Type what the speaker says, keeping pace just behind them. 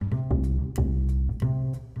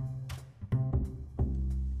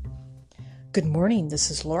Good morning,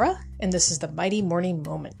 this is Laura, and this is the Mighty Morning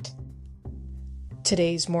Moment.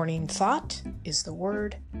 Today's morning thought is the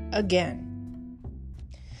word again.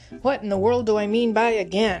 What in the world do I mean by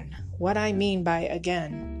again? What I mean by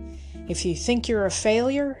again. If you think you're a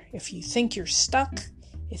failure, if you think you're stuck,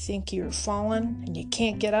 you think you're fallen and you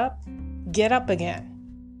can't get up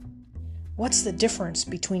again. What's the difference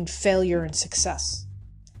between failure and success?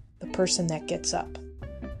 The person that gets up.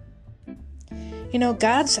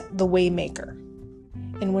 God's the way maker.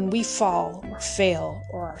 And when we fall or fail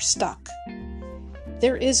or are stuck,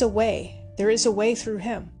 there is a way. There is a way through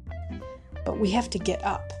Him. But we have to get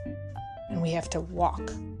up and we have to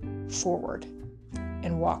walk forward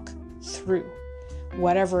and walk through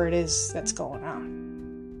whatever it is that's going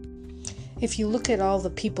on. If you look at all the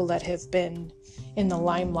people that have been in the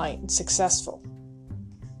limelight and successful,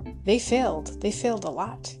 they failed. They failed a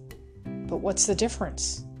lot. But what's the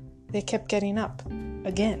difference? They kept getting up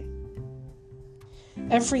again.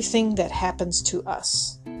 Everything that happens to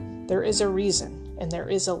us, there is a reason and there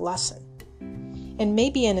is a lesson. And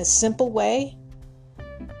maybe in a simple way,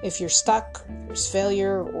 if you're stuck, there's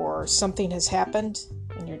failure, or something has happened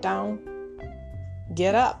and you're down,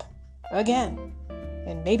 get up again.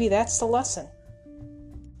 And maybe that's the lesson.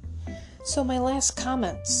 So my last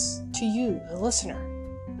comments to you, the listener,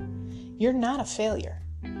 you're not a failure.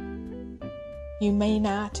 You may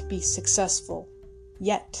not be successful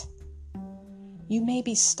yet. You may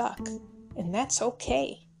be stuck, and that's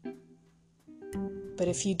okay. But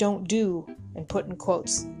if you don't do, and put in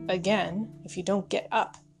quotes, again, if you don't get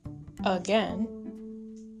up again,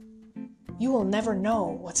 you will never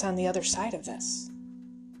know what's on the other side of this.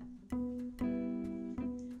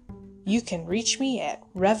 You can reach me at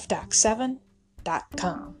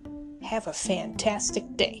revdoc7.com. Have a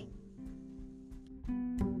fantastic day.